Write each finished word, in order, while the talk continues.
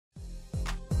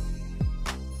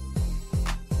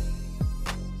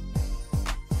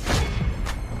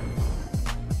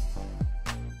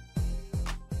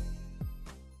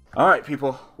All right,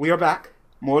 people, we are back.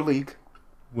 More League.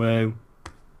 Whoa.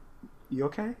 You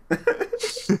okay?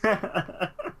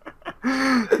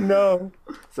 No.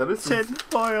 so this is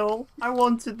Tinfoil. I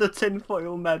wanted the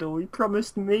tinfoil medal. He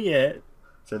promised me it.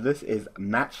 so this is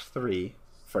match 3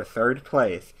 for third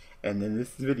place, and in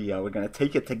this video we're gonna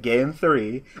take it to game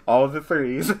 3, all the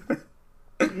threes.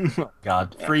 Oh,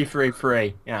 God. Free, free,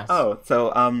 free. Yes. Oh,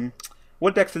 so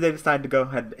what decks did they decide to go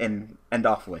ahead and end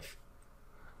off with?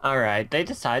 Alright, they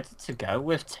decided to go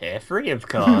with tier 3, of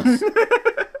course.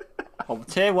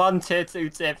 Tier 1, tier 2,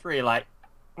 tier 3. Like,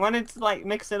 wanted to, like,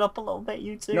 mix it up a little bit,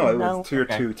 you two? No, it No? was tier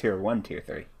Okay. 2, tier 1, tier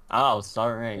 3. Oh,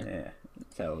 sorry. Yeah.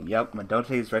 So, yep,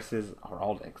 Madolche's versus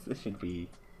Heraldics. This should be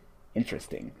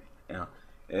interesting. You know,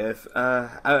 if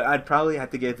I'd probably have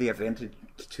to give the advantage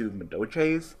to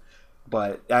Madolche's,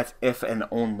 but that's if and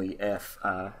only if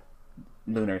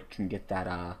Lunar can get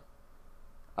that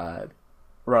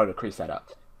Road to set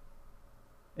up.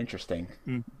 Interesting.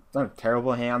 Mm. It's not a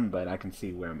terrible hand, but I can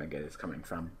see where Omega is coming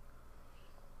from.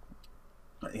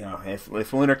 You know,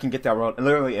 if Lunar can get that road,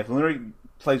 literally, if Lunar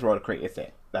plays Road to it's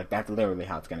it. Like, that's literally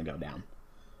how it's going to go down.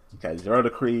 Because Road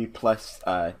to plus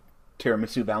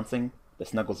Tiramisu bouncing, the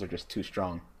Snuggles are just too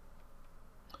strong.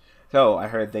 So, I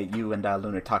heard that you and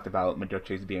Lunar talked about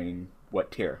Madolche's being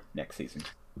what tier next season?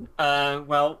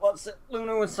 Well, what's it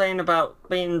Luna was saying about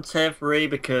being tier 3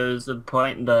 because of the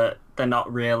point that they're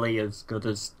not really as good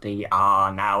as they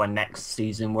are now, and next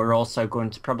season we're also going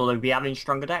to probably be having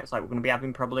stronger decks. Like, we're going to be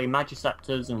having probably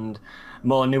Magiceptors and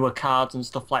more newer cards and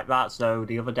stuff like that, so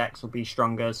the other decks will be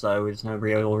stronger, so there's no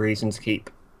real reason to keep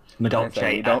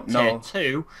Madolche at tier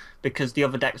 2, because the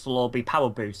other decks will all be power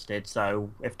boosted,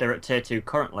 so if they're at tier 2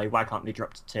 currently, why can't they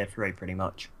drop to tier 3 pretty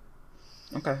much?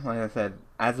 Okay, like I said,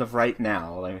 as of right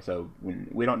now, like so,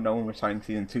 we don't know when we're starting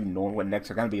season 2, nor when decks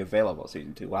are going to be available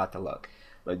season 2. We'll have to look.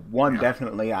 But one,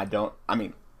 definitely, I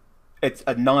mean, it's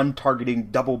a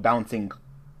non-targeting, double bouncing,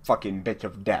 fucking bitch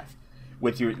of death,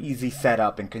 with your easy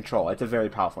setup and control. It's a very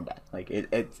powerful deck. Like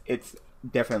it's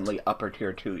definitely upper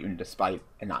tier 2, even despite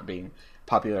it not being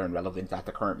popular and relevant at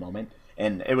the current moment.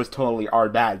 And it was totally our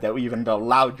bad that we even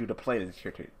allowed you to play this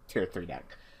tier 3 deck.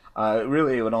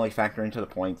 Really, it would only factor into the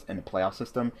points in the playoff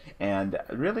system, and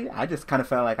really, I just kind of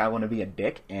felt like I want to be a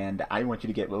dick, and I want you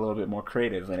to get a little bit more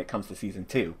creative when it comes to season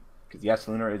 2. Because yes,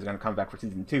 Lunar is going to come back for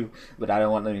season 2, but I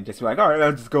don't want them to just be like, alright,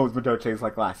 I'll just go with Madolche's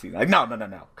like last season. Like, no.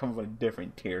 Come with a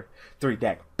different tier 3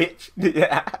 deck, bitch.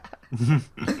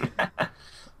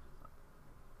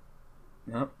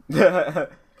 No.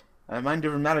 Mind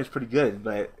over matter is pretty good,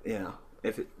 but, you know,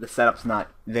 if the setup's not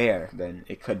there, then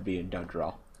it could be a dud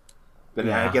draw. But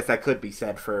yeah. I guess that could be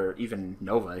said for even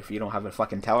Nova. If you don't have a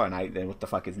fucking Tellarknight, then what the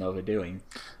fuck is Nova doing?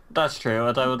 That's true,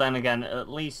 although then again, at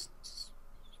least...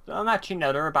 actually,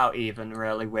 no, they're about even,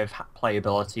 really, with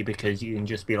playability, because you can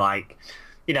just be like...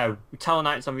 You know,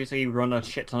 Tellarknights obviously run a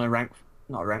shit ton of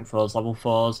not rank 4s, level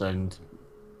 4s, and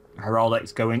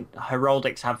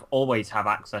Heraldics always have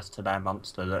access to their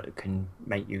monster that can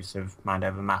make use of Mind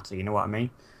Over Matter, you know what I mean?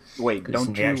 Wait,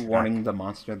 don't you warning the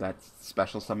monster that's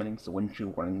special summoning? So wouldn't you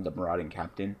warning the Marauding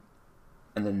Captain?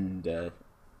 And then the...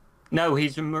 No,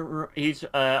 he's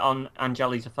on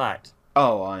Angeli's effect.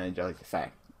 Oh, on Angeli's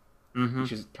effect. Mm-hmm. You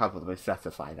should probably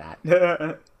specify that.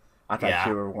 I thought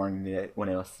you were warning it when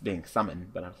it was being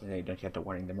summoned, but I was saying, don't you have to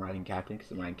warning the Marauding Captain? Because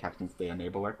the Marauding Captain's the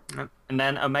enabler. And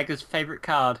then Omega's favourite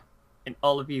card in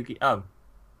all of Yugi. Oh.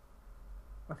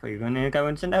 I thought you were going to go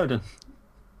into Noden.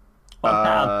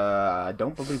 I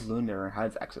don't believe Lunar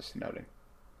has access to Noden.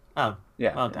 Oh.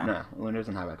 Yeah. Well done. No, Lunar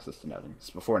doesn't have access to Noden.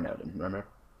 It's before Noden, remember?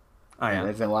 Oh, yeah. And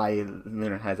the reason why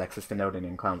Lunar has access to Noden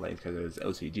in ClownBlade because it was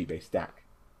OCG-based deck.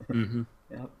 Mm-hmm.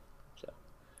 Yep.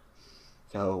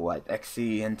 So what?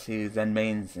 XC into Zen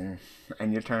mains and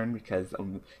end your turn because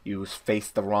you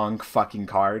spaced the wrong fucking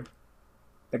card.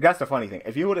 Like, that's the funny thing.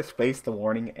 If you would have spaced the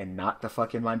warning and not the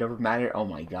fucking Mind Over Matter, oh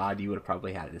my god, you would have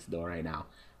probably had this door right now.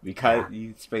 Because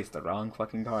you spaced the wrong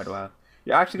fucking card. Wow.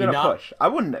 You're actually gonna push. I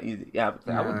wouldn't. Yeah,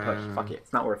 I wouldn't push. Fuck it.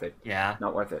 It's not worth it. Yeah.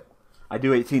 Not worth it. I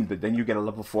do 18, but then you get a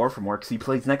level 4 from work. XC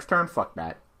plays next turn. Fuck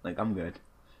that. Like, I'm good.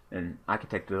 And I can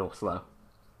take it a little slow.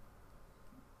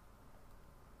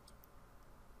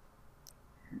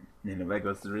 And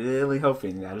Omega's really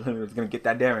hoping that Lunar gonna get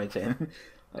that damage in.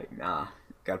 Like, nah.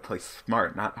 Gotta play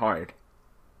smart, not hard.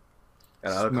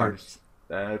 That other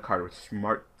card was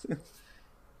smart.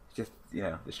 Just, you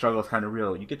know, the struggle is kind of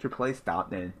real. You get your play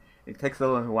stopped, and it takes a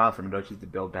little while for Madolche to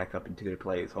build back up into their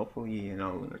plays. Hopefully, you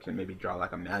know, they can maybe draw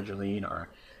like a Magellan or,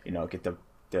 you know, get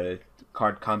the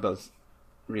card combos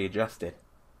readjusted.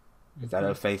 Is that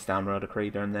a face down row to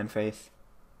create during then face?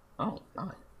 Oh,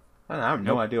 God. I have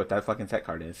no idea what that fucking set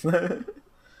card is.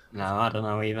 No, I don't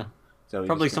know either. So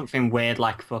Probably something weird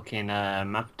like fucking.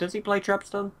 Does he play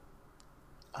Trapstone?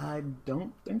 I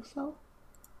don't think so.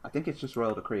 I think it's just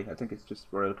Royal Decree. I think it's just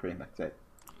Royal Decree, and that's it.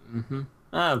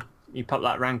 Oh, you pop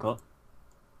that rank up.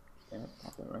 Yeah,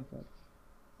 pop that rank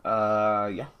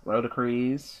up. Yeah, Royal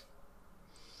Decrees,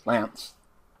 Lance.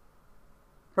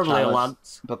 Probably Chalice, a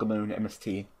lance. Book of Moon,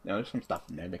 MST. There's some stuff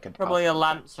in there that could Probably a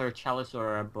lance or a chalice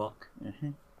or a book.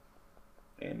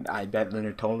 And I bet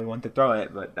Lunar totally wanted to throw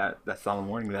it, but that's Solemn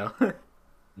Warning though.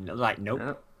 Like, nope.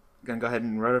 Yep. Gonna go ahead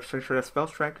and run a search for a Spell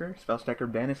Striker. Spell Striker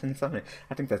banish and summon it.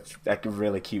 I think that's a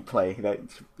really cute play. That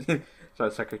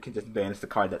Spell Striker can just banish the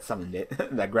card that summoned it,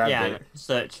 that grabbed it.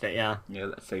 Searched it, yeah. Yeah,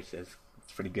 that searched it.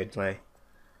 It's a pretty good play.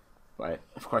 But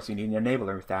of course, you need an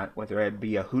enabler with that. Whether it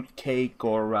be a Hoot Cake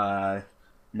or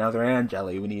another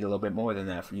Angeli, we need a little bit more than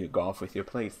that for you to go off with your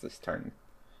plays this turn.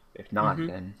 If not,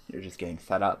 then you're just getting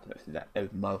set up at the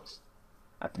most.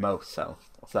 So,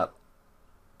 what's up?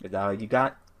 Is that all you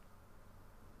got?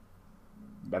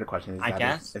 Better question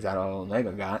is, is that all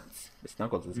Omega got? The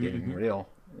Snuggles is getting real.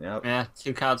 Yep. Yeah,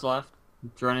 2 cards left.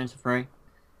 Drawn into 3.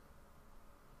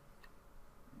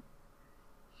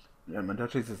 Yeah,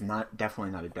 Madolche's is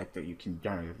definitely not a deck that you can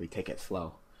generally take it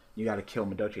slow. You gotta kill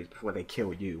Madolche's before they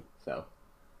kill you, so.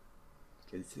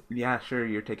 Cause, yeah, sure,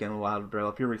 you're taking a while to build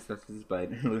up your resources, but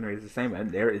Lunar is the same,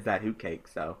 and there is that Hoot Cake,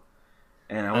 so.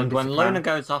 And when Lunar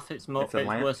goes off, it's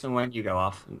worse than when you go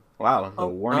off. Wow, so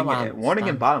warning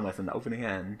in bottomless in the opening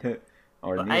hand.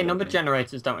 But number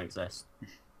generators don't exist.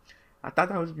 I thought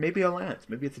that was maybe a lance.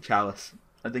 Maybe it's a chalice.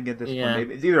 I think at this point,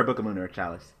 maybe it's either a Book of Moon or a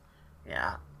chalice.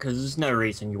 Yeah, because there's no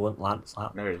reason you wouldn't lance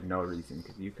that. There is no reason,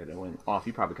 because you could have went off.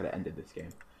 You probably could have ended this game.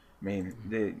 I mean,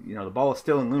 the ball is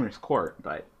still in Lunar's court,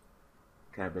 but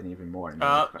could have been even more.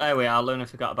 There we are. Lunar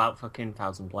forgot about fucking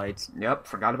 1,000 Blades. Yep,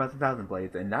 forgot about the 1,000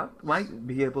 Blades, and that might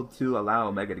be able to allow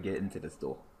Omega to get into this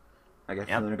duel. I guess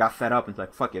Lunar got fed up and was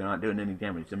like, "Fuck it, I'm not doing any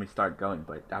damage. Let me start going."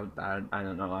 But I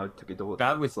don't know. I took a duel.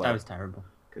 That was terrible.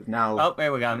 Because now,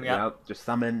 there we go. Yeah, just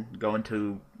summon, go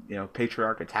into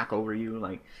Patriarch, attack over you.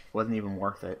 Like, it wasn't even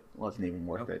worth it.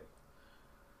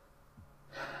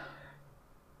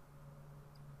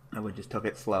 I would just took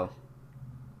it slow.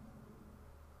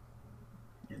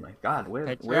 And like, God,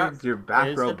 where's your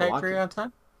back row blocking?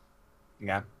 Time?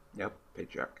 Yeah. Yep,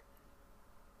 Patriarch.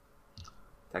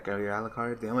 Attack out your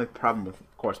Alucard. The only problem with,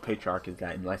 of course, Patriarch is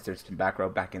that unless there's some back row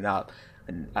backing up,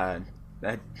 and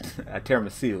that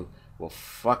Tiramisu will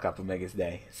fuck up Omega's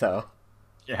day. So.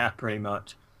 Yeah, pretty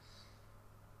much.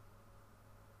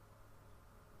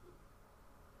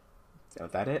 So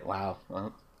is that it? Wow.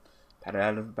 Well, got it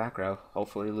out of the back row.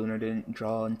 Hopefully Lunar didn't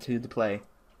draw into the play.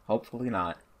 Hopefully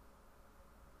not.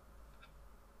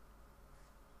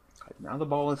 Now the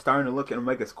ball is starting to look at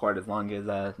Omega's court as long as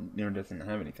Lunar doesn't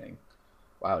have anything.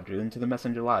 Wow, drew into the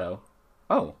Messenger Lotto.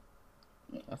 Oh.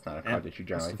 That's not a card that you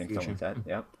generally think someone said.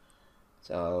 Yep.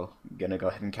 So, gonna go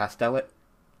ahead and Castell it.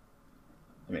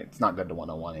 I mean, it's not good to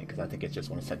 101 it, because I think it's just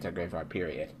when it's sent to graveyard,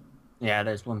 period. Yeah,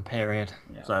 there's one period.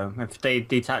 Yeah. So, if they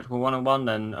detach with 101,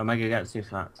 then Omega gets 2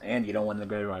 effects. And you don't win the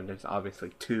graveyard, there's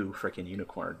obviously 2 freaking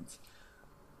unicorns.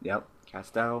 Yep,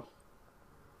 Castell.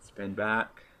 Spin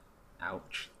back.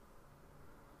 Ouch.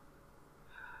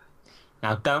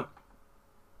 Now don't.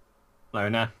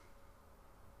 Luna.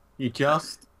 You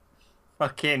just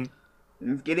fucking.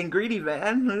 It's getting greedy,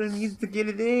 man. Luna needs to get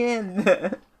it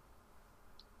in.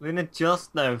 Luna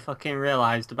just fucking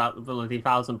realised about the bloody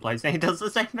 1,000 Blades and he does the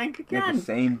same thing again. The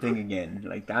same thing again.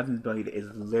 Like, 1,000 Blade is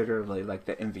literally like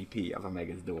the MVP of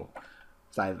Omega's duel.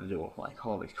 Side of the duel. Like,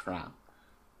 holy crap.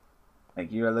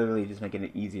 Like, you're literally just making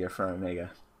it easier for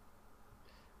Omega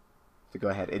to go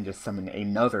ahead and just summon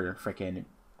another freaking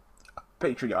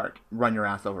Patriarch, run your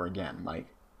ass over again, like.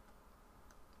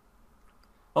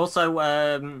 Also,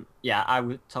 yeah,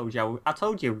 I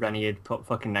told you Rennie had put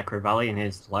fucking Necro Valley in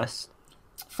his list.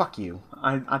 Fuck you.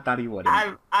 I thought he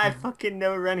wouldn't. I fucking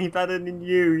know Rennie better than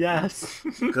you, yes.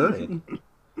 Good.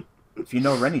 If you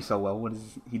know Rennie so well, what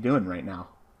is he doing right now?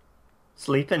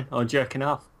 Sleeping or jerking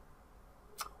off.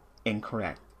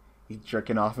 Incorrect. He's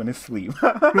jerking off in his sleep.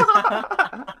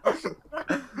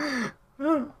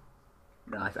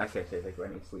 No, I say like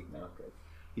Rennie's asleep now because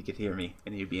he could hear me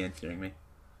and he'd be answering me.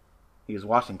 He was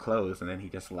washing clothes and then he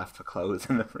just left the clothes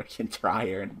in the freaking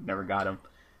dryer and never got them.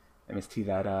 MST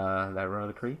that Royal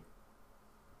Decree?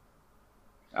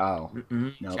 Oh.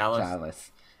 No,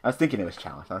 Chalice. I was thinking it was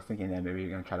Chalice. I was thinking that maybe you're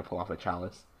going to try to pull off a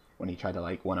Chalice when he tried to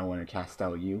like 101 or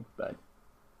Castell you, but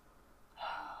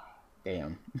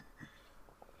damn.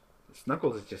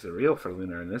 Snuggles is just real for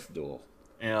Lunar in this duel.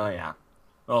 Oh, yeah.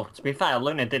 Well, to be fair,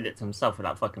 Lunar did it to himself with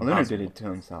that fucking Lunar did it to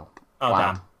himself. Oh,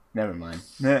 wow. Damn. Never mind.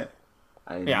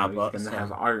 I didn't Yeah, know but he's gonna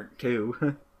have art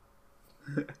too.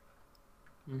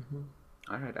 Mm-hmm.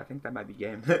 Alright, I think that might be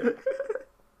game.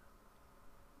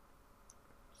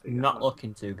 Not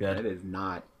looking too good. It is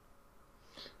not.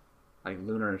 Like,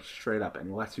 Lunar straight up,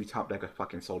 unless you top deck a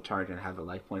fucking Soul Charge and have the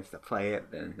life points to play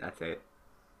it, then that's it.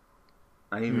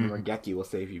 Not even Regeki will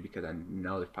save you because I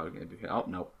know there's probably going to be... Oh,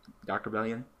 no. Dark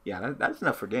Rebellion? Yeah, that's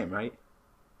enough for game, right?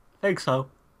 Think so.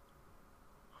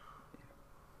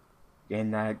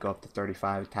 Gain that, go up to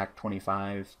 35, attack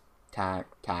 25,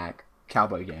 tack.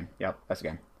 Cowboy game. Yep, that's a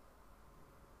game.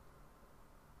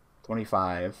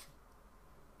 25...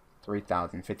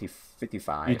 3,000,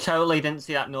 55. You totally didn't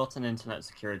see that Norton internet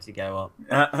security go up.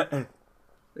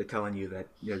 They're telling you that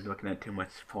you're looking at too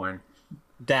much porn.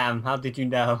 Damn, how did you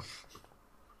know?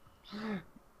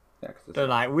 Yeah, They're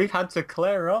like, we've had to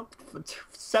clear up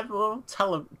several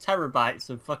terabytes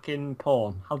of fucking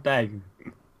porn. How dare you?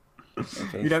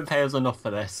 You don't pay us enough for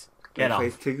this. Get off.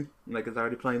 Phase 2, like it's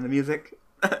already playing the music.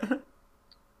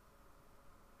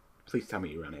 Please tell me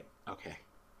you run it. Okay.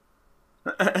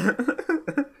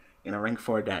 In a rank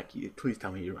 4 deck, please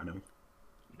tell me you run him.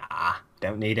 Nah,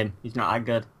 don't need him. He's not that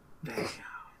good.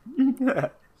 Damn.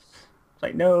 It's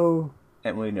like, no.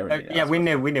 And we never knew yeah, we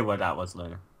knew what that was,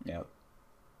 Lunar. Yep.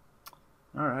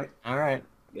 Alright. Alright.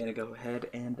 Gonna go ahead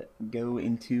and go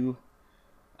into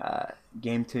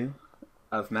game 2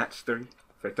 of match 3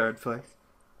 for 3rd place.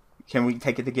 Can we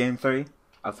take it to game 3?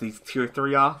 Of these 2 or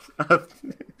 3 off?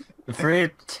 Three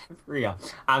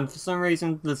off. And for some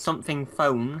reason, there's something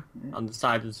phone on the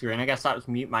side of the screen. I guess that was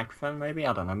mute microphone, maybe?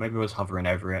 I don't know. Maybe I was hovering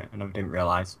over it and I didn't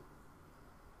realise.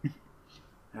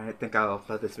 I think I'll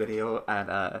upload this video at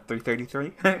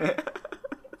 3:33.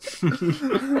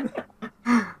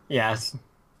 Yes.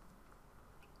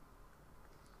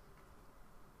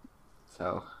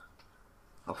 So,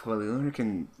 hopefully Lunar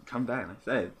can come back.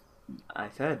 I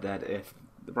said that if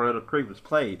the Royal Decree was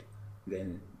played,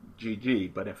 then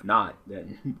GG, but if not,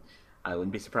 then I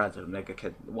wouldn't be surprised if Omega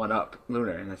could one-up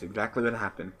Lunar, and that's exactly what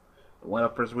happened. The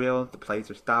one-upper's wheel, the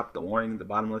plays are stopped, the warning, the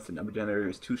bottomless, the number generator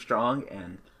is too strong,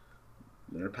 and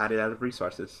Lunar padded out of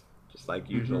resources, just like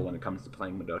usual when it comes to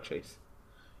playing Madolche.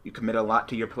 You commit a lot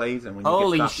to your plays, and when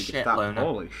you get stopped, you get stopped. Lunar.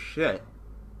 Holy shit.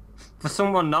 For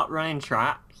someone not running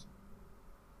traps.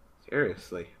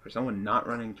 Seriously, for someone not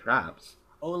running traps.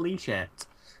 Holy shit.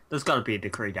 There's got to be a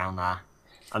decree down there.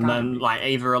 And then, like,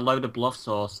 either a load of bluffs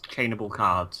or chainable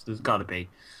cards. There's got to be.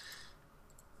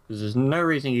 Because there's no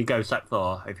reason you go set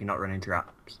 4 if you're not running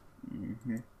traps.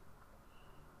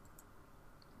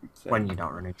 When you're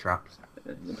not running traps.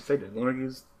 Did Lunar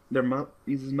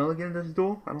uses Mulligan in this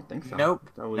duel? I don't think so. Nope.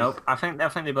 I think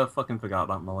they both fucking forgot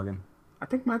about Mulligan. I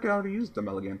think Mike already used the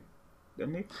Mulligan.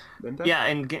 Didn't he? Didn't they?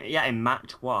 Yeah, in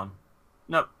match 1.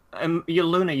 No, your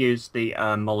Lunar used the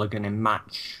Mulligan in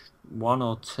match 1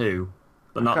 or 2.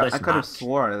 But not this match. I could have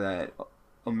swore that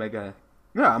Omega...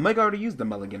 Yeah, Omega already used the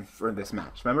Mulligan for this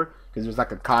match, remember? Because there's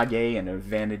like a Kage and a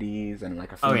Vanities and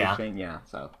like a Finger Chain. Yeah,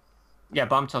 so... Yeah,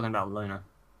 but I'm talking about Lunar.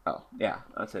 Oh, yeah.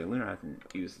 I'd say Lunar hasn't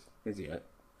used his yet.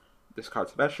 Discard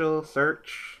Special,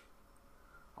 Search...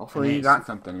 Hopefully you got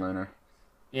something, Lunar.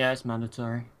 Yeah, it's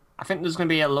mandatory. I think there's going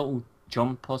to be a little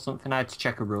jump or something. I had to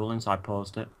check a ruling, so I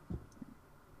paused it.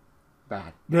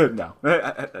 Bad. No,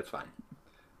 that's fine.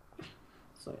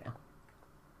 So, yeah.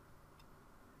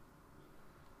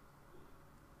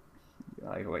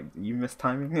 Like, wait, you missed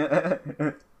timing? No,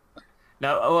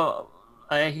 well,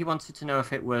 he wanted to know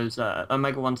if it was...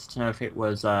 Omega wanted to know if it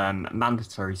was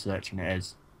mandatory searching, it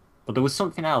is. But there was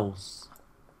something else.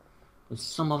 There's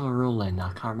some other ruling, I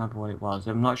can't remember what it was.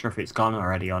 I'm not sure if it's gone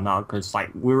already or not, because like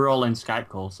we were all in Skype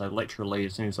call, so literally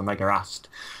as soon as Omega asked,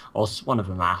 or one of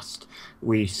them asked,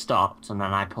 we stopped, and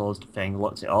then I paused the thing,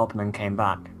 looked it up, and then came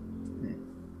back.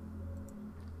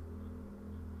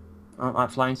 Aren't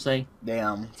like Flying Sea?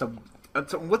 Damn. So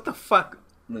what the fuck,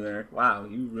 Lunar? Wow,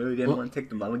 you really didn't want to take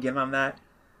the Mulligan on that?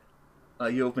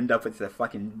 You opened up with the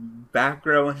fucking back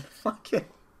row and fucking...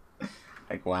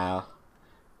 Like, wow.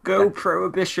 Go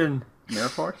Prohibition! Mirror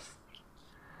Force?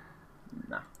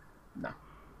 No.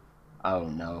 Oh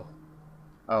no.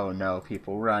 Oh no,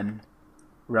 people, run.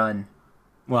 Run.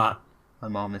 What? My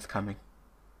mom is coming.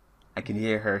 I can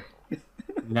hear her.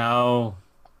 No.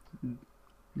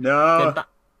 No!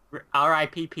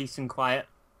 R.I.P. Peace and Quiet.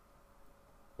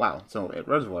 Wow, so it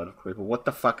was a lot of creep, but what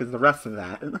the fuck is the rest of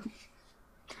that?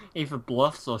 Either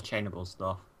bluffs or chainable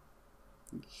stuff.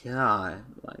 Yeah,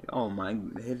 like, oh my,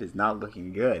 it is not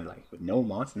looking good. Like, with no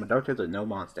monsters, Madolche with no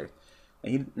monsters.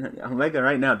 Omega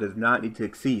right now does not need to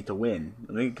exceed to win.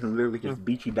 Omega can literally just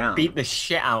beat you down. Beat the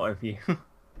shit out of you.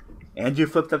 And you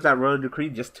flipped up that Royal Decree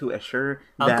just to assure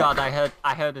that... Oh god,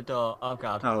 I heard a door. Oh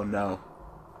god. Oh no.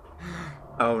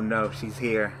 Oh no, she's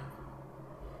here.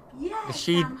 Yes,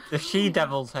 The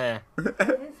she-devil's here.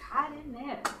 It's hot in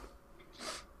there.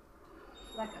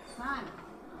 Like a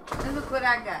sauna. And look what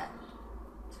I got.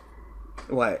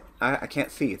 What? I can't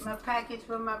see it. My package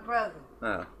from my brother.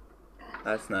 Oh,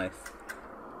 that's nice.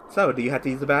 So, do you have to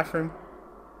use the bathroom?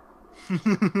 You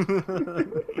getting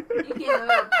a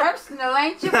little personal,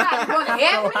 ain't you? You want to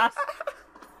help me?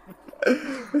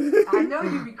 I know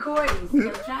you're recording, so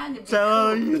I'm trying to be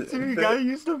So, cool. you gotta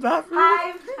use the bathroom?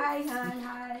 Hi,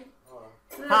 hi.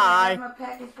 Look, Hi. I got my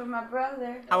package from my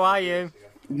brother. How are you?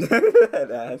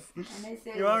 That's... And they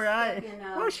said You it's alright? stuck in,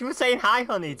 Well, she was saying hi,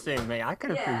 honey, to me. I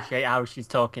can Yeah. appreciate how she's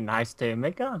talking nice to me.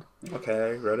 God.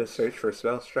 Okay, wrote a search for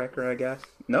Spell Striker, I guess.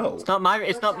 No. It's not my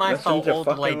That fault seems a all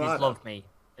the fucking ladies lot. love me.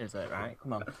 Is it, right?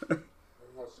 Come on.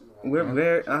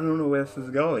 Where? I don't know where this is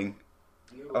going.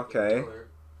 Okay.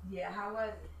 Yeah, how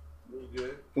was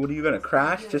it? What are you gonna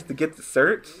crash just to get the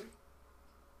search?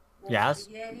 Yes.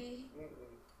 Spaghetti?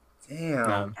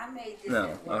 Damn. I made this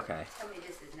No. at work. Okay. Tell me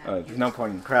this is not There's no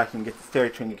point in crashing, get the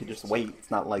search when you can just wait.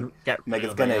 It's not like Get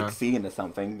it's gonna exceed into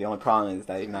something. The only problem is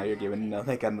that now you're giving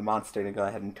like the monster to go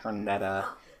ahead and turn that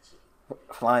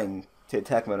flying to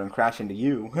attack mode and crash into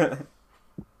you.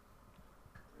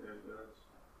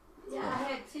 Yeah, I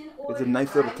had 10 It's orders. a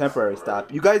nice little temporary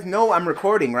stop. You guys know I'm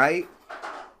recording, right?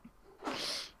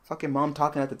 Fucking mom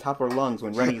talking at the top of her lungs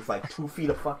when Rennie's like 2 feet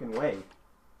a fucking way.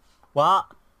 What?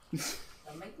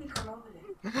 Don't make me come over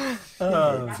there.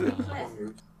 Oh. Not be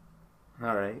pleasant.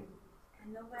 Alright.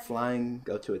 And nobody Flying,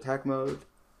 go to attack mode,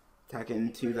 attack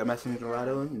into the messenger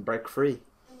rattle and break free.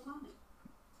 want it.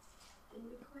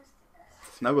 Didn't request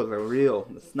it. Snuggles are real.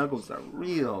 The snuggles are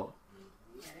real.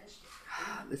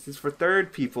 This is for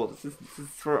third people. This is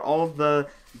for all the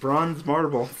bronze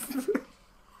marbles.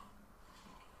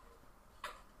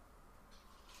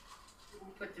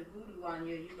 Put the voodoo on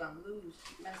you, you're gonna lose.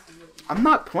 Keep messing with me. I'm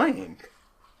not playing.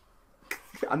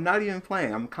 I'm not even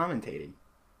playing. I'm commentating.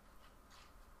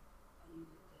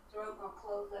 Throat gonna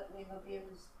close up and you ain't gonna be able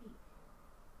to speak.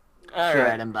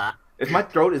 Alright, I'm back. If my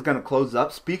throat is gonna close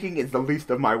up, speaking is the least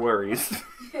of my worries.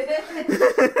 You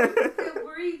can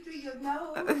breathe through your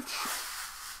nose.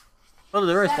 Well,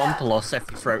 there is one plus if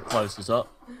your throat closes up.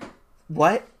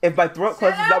 What? If my throat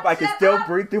closes up, I can shut still up.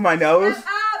 breathe through my nose? Shut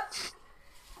up!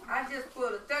 I just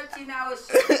pulled a 13-hour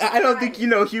shift. I don't think you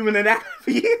know human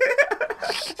anatomy.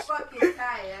 Fucking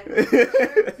tired. I did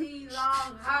 13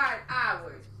 long, hard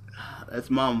hours. That's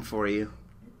mom for you.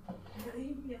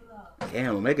 Leave me alone.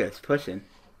 Damn, Omega is pushing.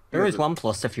 There is one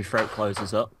plus if your throat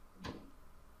closes up.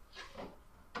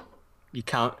 You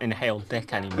can't inhale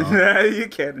dick anymore. You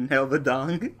can't inhale the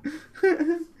dong.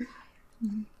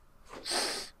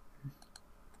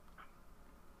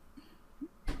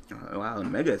 Oh, wow,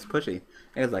 Omega is pushing.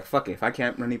 It was like, fuck it, if I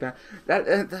can't run it back.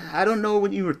 I don't know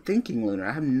what you were thinking, Lunar.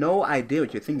 I have no idea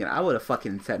what you're thinking. I would have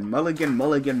fucking said mulligan,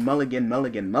 mulligan, mulligan,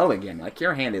 mulligan, mulligan. Like,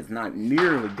 your hand is not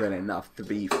nearly good enough to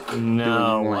be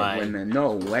No doing way.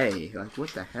 no way. Like, what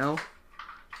the hell?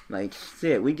 Like,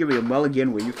 shit, we give you a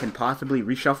mulligan where you can possibly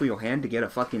reshuffle your hand to get a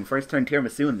fucking first turn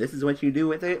tiramisu, and this is what you do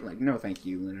with it? Like, no thank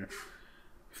you, Lunar.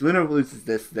 If Lunar loses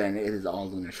this, then it is all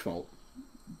Lunar's fault.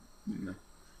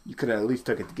 You could have at least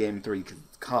took it to game 3, because,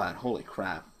 God, holy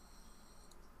crap.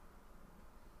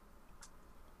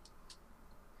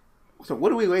 So,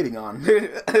 what are we waiting on?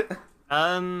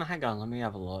 Hang on, let me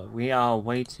have a look. We are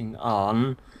waiting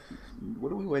on...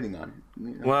 What are we waiting on?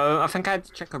 Well, I think I had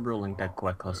to check a ruling dead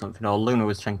quick or something, or Luna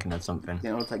was thinking of something. You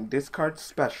know, it's like discard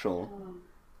special,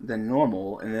 then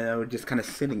normal, and then I was just kind of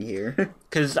sitting here.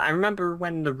 Because I remember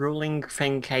when the ruling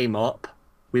thing came up,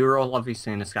 we were all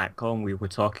obviously in a Skype call and we were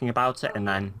talking about it, and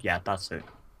then, yeah, that's it.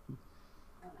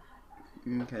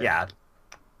 Okay. Yeah.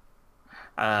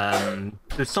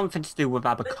 There's something to do with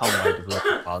Abercrombie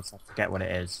developers. I forget what it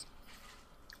is.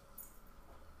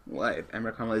 What?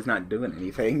 Abercrombie is not doing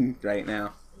anything right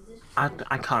now. I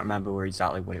can't remember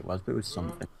exactly what it was, but it was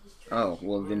something. Oh,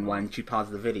 well then why didn't you pause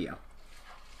the video?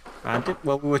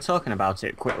 Well, we were talking about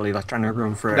it quickly, like trying to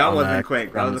run through it. That on, wasn't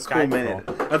quick. That on was a the cool Skype minute.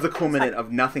 call. That was a cool minute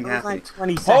of nothing It was happening. like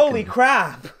 20 Holy seconds.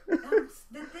 crap!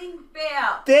 The thing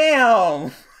fell.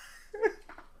 Damn!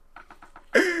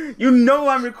 You know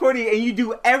I'm recording and you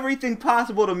do everything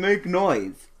possible to make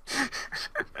noise.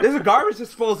 There's a garbage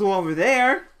disposal over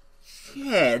there.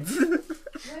 Shit. Where is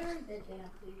that damn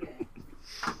thing at?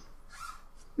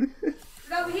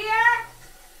 It's over here?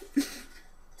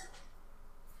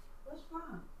 What's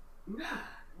wrong?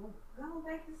 Go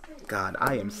back and sit. God,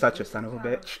 I am such a son of a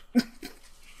bitch.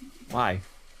 Why?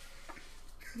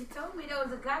 You told me there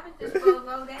was a garbage disposal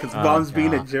over there. Because Oh, Mom's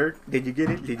being a God. jerk. Did you get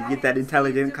it? Did you get that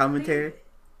intelligent commentary?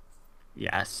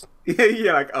 Yes.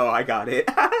 You're like, oh, I got it.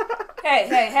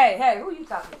 Hey, who you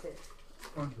talking to?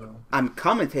 I'm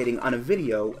commentating on a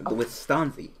video with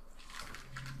Stanzi.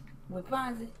 With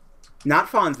Fonzie? Not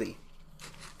Fonzie.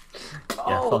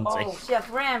 Fonzie.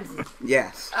 Chef Ramsay.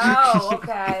 Yes. Oh,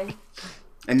 okay.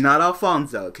 And not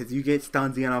Alfonso, because you get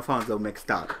Stanzi and Alfonso mixed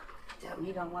up. Tell me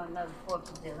you don't want another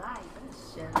 4th of July.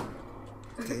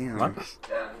 Shit. Damn. What?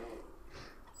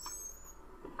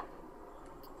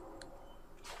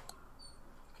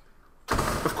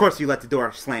 Of course you let the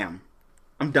door slam.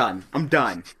 I'm done.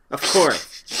 Of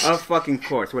course. Of fucking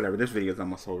course. Whatever. This video's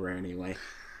almost over anyway.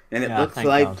 And it looks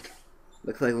like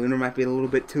Lunar might be a little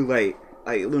bit too late.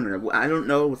 Like, Lunar, I don't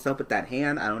know what's up with that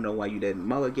hand. I don't know why you didn't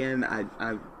mulligan. I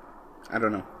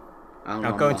don't know.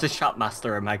 I'll go into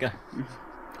Shopmaster Omega.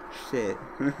 Shit.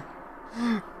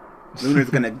 Lunar's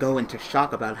gonna go into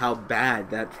shock about how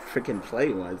bad that freaking play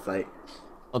was. Like,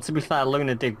 well, to be fair,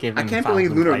 Lunar did give him. I can't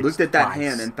believe Lunar Blades looked at that twice.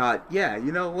 hand and thought, yeah,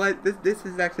 you know what? This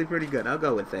is actually pretty good. I'll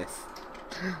go with this.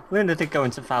 Lunar did go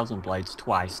into 1000 Blades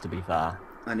twice, to be fair.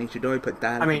 I need you to put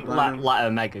that. I mean, let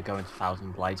Omega go into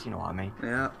 1000 Blades. You know what I mean?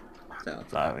 Yeah.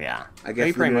 So yeah. I guess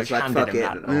he pretty Lunar's much like, handed fuck him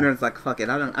it. that Lunar's like, fuck it.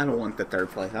 I don't want the 3rd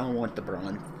place. I don't want the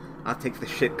bronze. I'll take the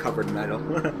shit covered medal.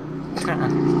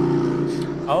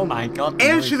 Oh my god.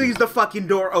 And she leaves the fucking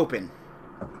door open.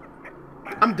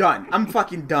 I'm done. I'm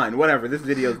fucking done. Whatever. This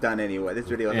video's done anyway. This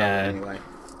video's over anyway.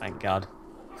 Thank God.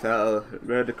 So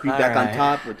we're to creep back on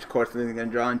top, which of course we're gonna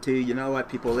draw into. You know what,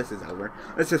 people? This is over.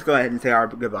 Let's just go ahead and say our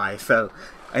goodbye. So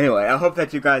anyway, I hope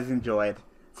that you guys enjoyed.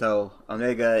 So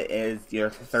Omega is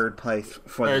your 3rd place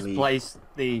for the league. 1st place,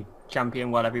 the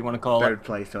champion, whatever you want to call it. 3rd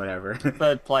place, whatever.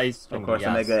 3rd place. Of course,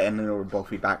 Omega and Lunar will both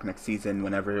be back next season,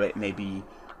 whenever it may be.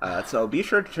 So be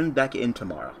sure to tune back in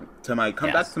tomorrow.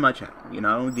 Come back to my channel. You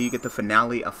know, you get the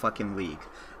finale of fucking League,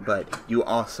 but you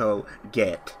also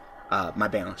get my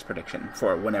balance prediction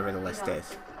for whenever the list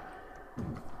is.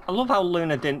 I love how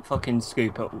Lunar didn't fucking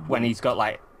scoop it when he's got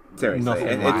like Seriously,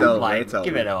 nothing. it's over. Like, it's over.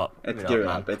 give it up. Give it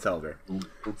up. It's over.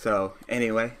 So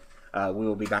anyway, we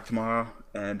will be back tomorrow,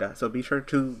 and so be sure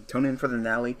to tune in for the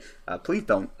finale. Please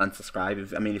don't unsubscribe.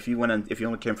 If you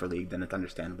only came for League, then it's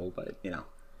understandable. But you know,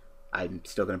 I'm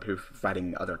still going to be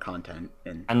providing other content,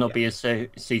 and there'll be a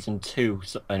season 2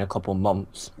 in a couple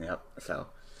months. Yep. So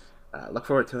look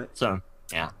forward to it. So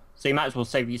yeah. So you might as well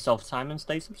save yourself time and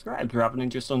stay subscribed rather than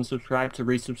just unsubscribe to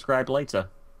resubscribe later.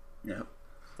 Yep.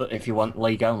 But if you want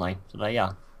League only, so there you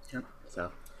are. Yep.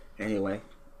 So anyway,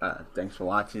 thanks for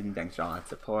watching. Thanks for all that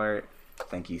support.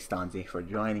 Thank you, Stanzi, for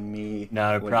joining me.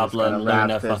 No problem.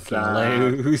 Lunar fucking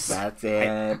lose. That's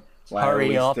it.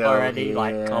 Hurry up already. Here?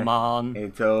 Like, come on.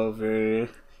 It's over.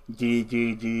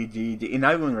 GG. And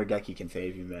not even Regeki can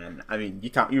save you, man. I mean,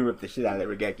 you ripped the shit out of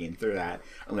Regeki and threw that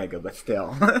Omega, but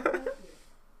still.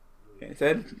 I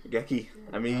said, Regeki.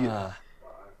 I mean,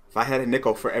 if I had a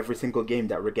nickel for every single game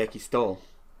that Regeki stole.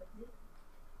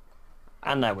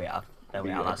 And there we are. There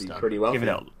we are. That's done. Pretty well. Give it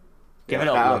up. Give it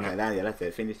up. Okay, that's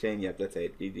it. Finishing. Yep, that's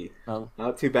it. GG. Well,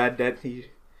 oh, too bad that Crew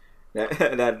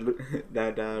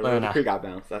got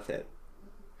bounced. That's it.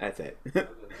 That's it.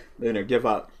 Lunar, give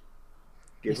up.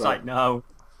 He's like, no.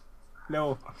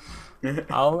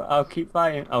 I'll keep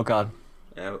fighting. Oh god.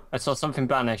 Yep. I saw something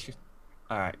banish.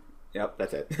 All right. Yep,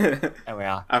 that's it. There we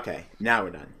are. Okay, now we're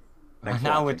done.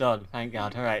 Now we're done. Thank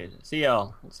God. All right. See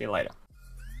y'all. See you later.